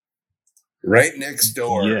 Right next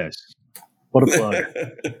door. Yes. What a plug.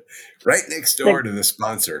 Right next door to the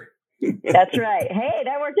sponsor. That's right. Hey,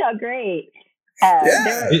 that worked out great.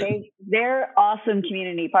 They're awesome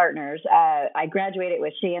community partners. I graduated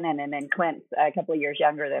with Shannon, and then Clint's a couple of years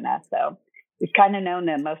younger than us, so we've kind of known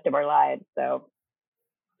them most of our lives. So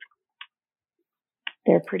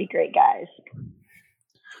they're pretty great guys.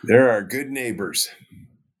 They're our good neighbors.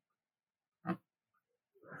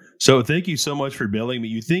 So thank you so much for billing me.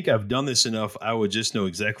 You think I've done this enough, I would just know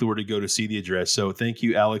exactly where to go to see the address. So thank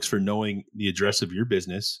you, Alex, for knowing the address of your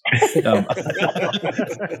business.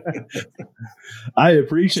 I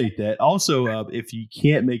appreciate that. Also, if you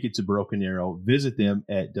can't make it to Broken Arrow, visit them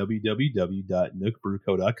at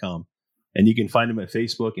www.nookbrewco.com. And you can find them at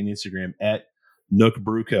Facebook and Instagram at Nook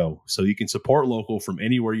Brew Co. So you can support local from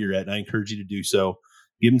anywhere you're at. And I encourage you to do so.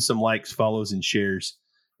 Give them some likes, follows, and shares,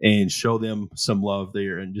 and show them some love. They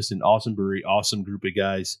are just an awesome brewery, awesome group of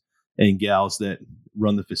guys and gals that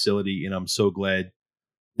run the facility. And I'm so glad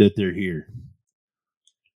that they're here.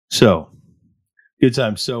 So good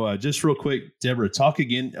time. So just real quick, Deborah, talk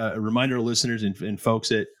again. A reminder to listeners and folks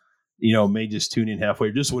that, may just tune in halfway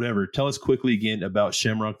or just whatever. Tell us quickly again about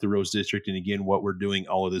Shamrock the Rose District and again, what we're doing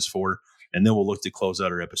all of this for. And then we'll look to close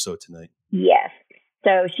out our episode tonight. Yes.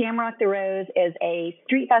 So Shamrock the Rose is a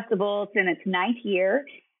street festival. It's in its 9th year.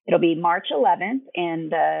 It'll be March 11th in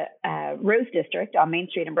the Rose District on Main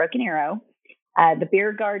Street in Broken Arrow. The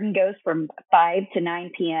beer garden goes from 5 to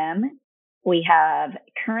 9 p.m. We have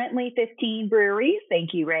currently 15 breweries. Thank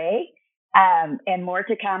you, Ray. And more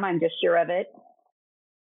to come. I'm just sure of it.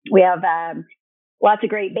 We have lots of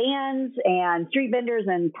great bands and street vendors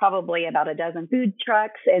and probably about a dozen food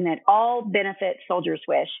trucks, and it all benefits Soldier's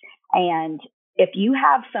Wish. And if you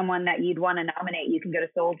have someone that you'd want to nominate, you can go to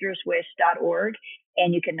soldierswish.org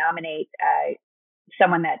and you can nominate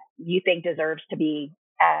someone that you think deserves to be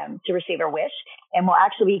to receive a wish. And we'll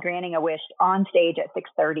actually be granting a wish on stage at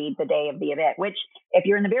 6:30 the day of the event, which if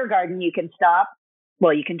you're in the beer garden, you can stop.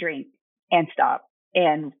 Well, you can drink and stop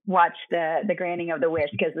and watch the granting of the wish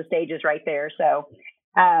because the stage is right there. So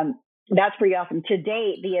that's pretty awesome. To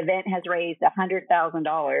date, the event has raised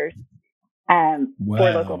 $100,000 for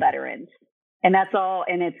local veterans. And that's all.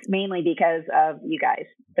 And it's mainly because of you guys,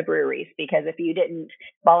 the breweries, because if you didn't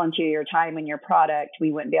volunteer your time and your product,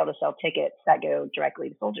 we wouldn't be able to sell tickets that go directly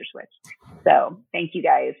to Soldier's Wish. So thank you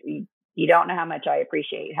guys. You don't know how much I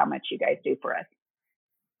appreciate how much you guys do for us.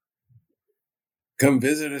 Come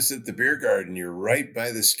visit us at the beer garden. You're right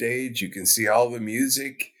by the stage. You can see all the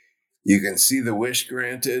music. You can see the wish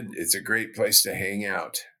granted. It's a great place to hang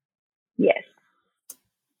out. Yes.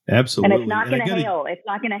 Absolutely. And it's not going to hail. It's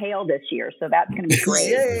not going to hail this year. So that's going to be great.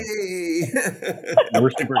 Yay!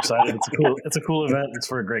 We're super excited. It's a cool event. It's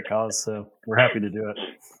for a great cause. So we're happy to do it.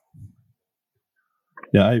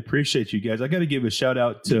 Yeah, I appreciate you guys. I got to give a shout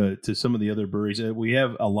out to some of the other breweries. We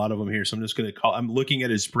have a lot of them here. So I'm just going to I'm looking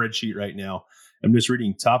at a spreadsheet right now. I'm just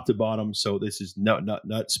reading top to bottom. So this is not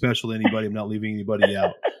special to anybody. I'm not leaving anybody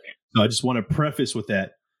out. So I just want to preface with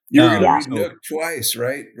that. You were going to read Nook twice,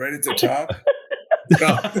 right? Right at the top?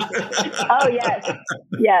 Oh, yes.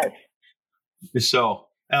 Yes. So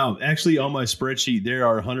actually on my spreadsheet, there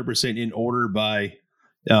are 100% in order by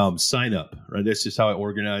sign up, right? That's just how I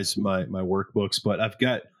organize my workbooks. But I've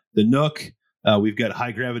got the Nook. We've got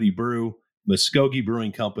High Gravity Brew, Muskogee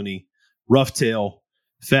Brewing Company, Rough Tail,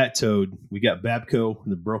 Fat Toad. We got Babco,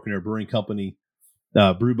 the Broken Arrow Brewing Company,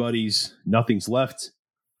 Brew Buddies, Nothing's Left,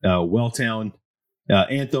 Welltown,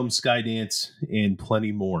 Anthem, Skydance, and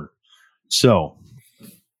plenty more. So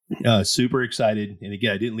super excited. And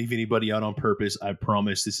again, I didn't leave anybody out on purpose. I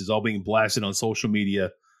promise. This is all being blasted on social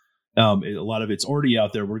media. A lot of it's already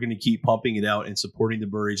out there. We're going to keep pumping it out and supporting the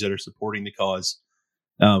breweries that are supporting the cause.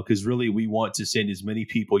 Because really, we want to send as many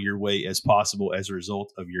people your way as possible as a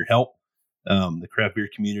result of your help. The craft beer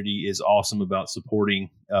community is awesome about supporting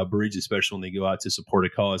breweries, especially when they go out to support a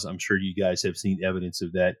cause. I'm sure you guys have seen evidence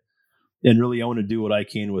of that. And really, I want to do what I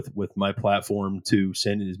can with my platform to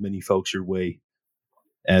send as many folks your way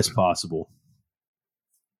as possible.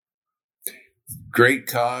 Great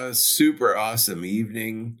cause, super awesome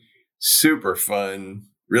evening, super fun,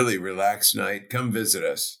 really relaxed night. Come visit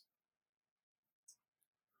us.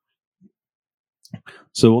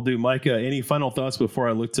 So we'll do, Micah, any final thoughts before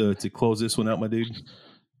I look to close this one out, my dude?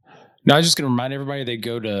 No, I was just going to remind everybody they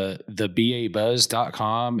go to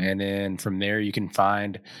thebabuzz.com, and then from there you can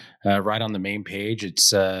find right on the main page, it's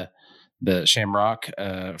the Shamrock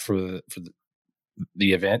for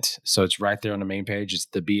the event. So it's right there on the main page. It's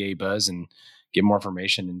the BA Buzz, and get more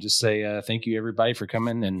information and just say thank you everybody for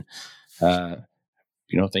coming, and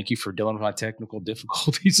thank you for dealing with my technical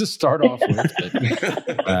difficulties to start off with.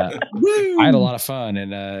 But, I had a lot of fun,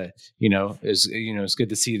 and it's good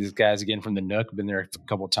to see these guys again from the Nook. Been there a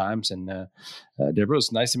couple of times, and Deborah,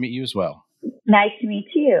 it's nice to meet you as well. Nice to meet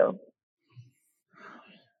you.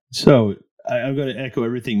 So I'm going to echo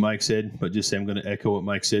everything Mike said, but just say I'm going to echo what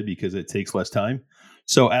Mike said because it takes less time.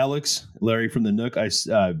 So Alex, Larry from the Nook, I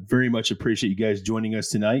very much appreciate you guys joining us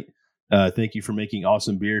tonight. Thank you for making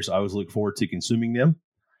awesome beers. I always look forward to consuming them.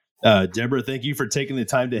 Deborah, thank you for taking the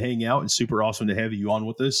time to hang out. It's super awesome to have you on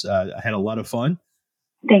with us. I had a lot of fun.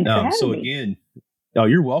 Thanks for having me. Again,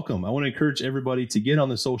 you're welcome. I want to encourage everybody to get on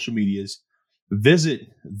the social medias, visit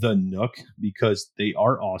the Nook because they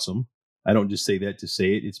are awesome. I don't just say that to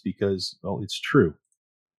say it. It's because, it's true.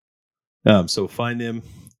 So find them.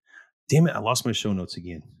 Damn it, I lost my show notes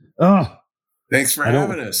again. Oh, Thanks for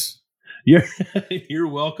having us. You're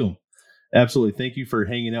welcome. Absolutely. Thank you for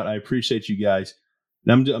hanging out. I appreciate you guys.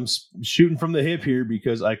 And I'm shooting from the hip here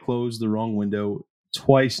because I closed the wrong window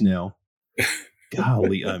twice now.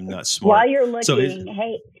 Golly, I'm not smart. While you're looking,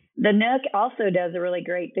 hey, the Nook also does a really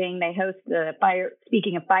great thing. They host the fire.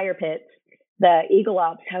 Speaking of fire pits, the Eagle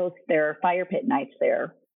Ops host their fire pit nights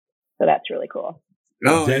there, so that's really cool.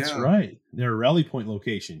 Oh, that's right. They're a Rally Point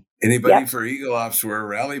location. Anybody for Eagle Ops, we're a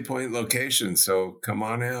Rally Point location, so come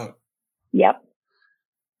on out. Yep.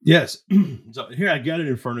 Yes. So here, I got it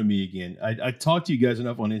in front of me again. I talked to you guys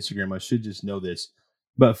enough on Instagram. I should just know this.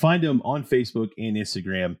 But find them on Facebook and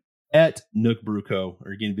Instagram at Nook Brew Co.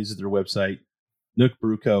 Or again, visit their website,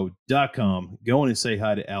 nookbrewco.com. Go in and say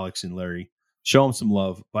hi to Alex and Larry. Show them some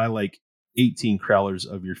love. Buy like 18 crowlers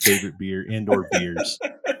of your favorite beer and or beers.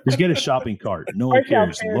 Just get a shopping cart. No one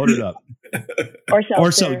cares. Load it up.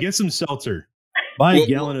 Or so get some seltzer. Buy a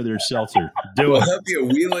gallon of their seltzer. We'll help you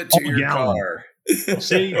wheel it to your car.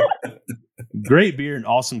 See, great beer and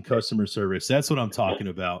awesome customer service. That's what I'm talking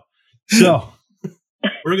about. So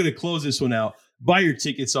we're going to close this one out. Buy your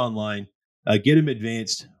tickets online. Get them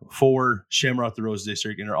advanced for Shamrock the Rose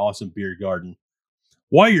District and our awesome beer garden.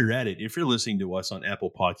 While you're at it, if you're listening to us on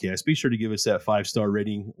Apple Podcasts, be sure to give us that 5-star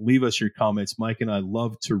rating. Leave us your comments. Mike and I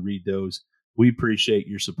love to read those. We appreciate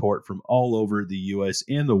your support from all over the U.S.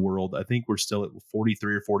 and the world. I think we're still at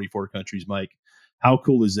 43 or 44 countries, Mike. How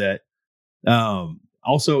cool is that?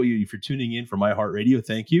 Also, if you're tuning in for iHeartRadio,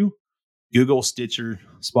 thank you. Google, Stitcher,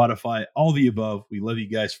 Spotify, all the above. We love you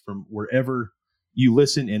guys from wherever you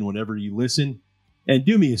listen and whenever you listen. And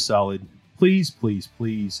do me a solid. Please, please,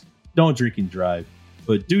 please don't drink and drive,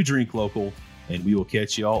 but do drink local. And we will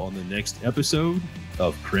catch y'all on the next episode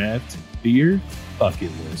of Craft Beer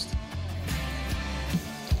Bucket List.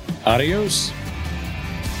 Adios.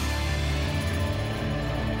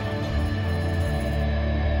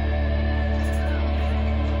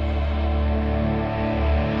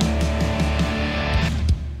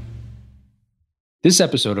 This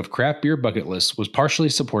episode of Craft Beer Bucket List was partially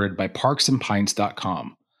supported by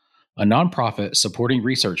ParksandPints.com, a nonprofit supporting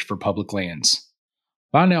research for public lands.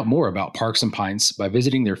 Find out more about Parks and Pints by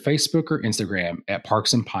visiting their Facebook or Instagram at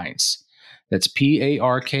Parks and Pints. That's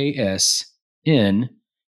ParksnPints.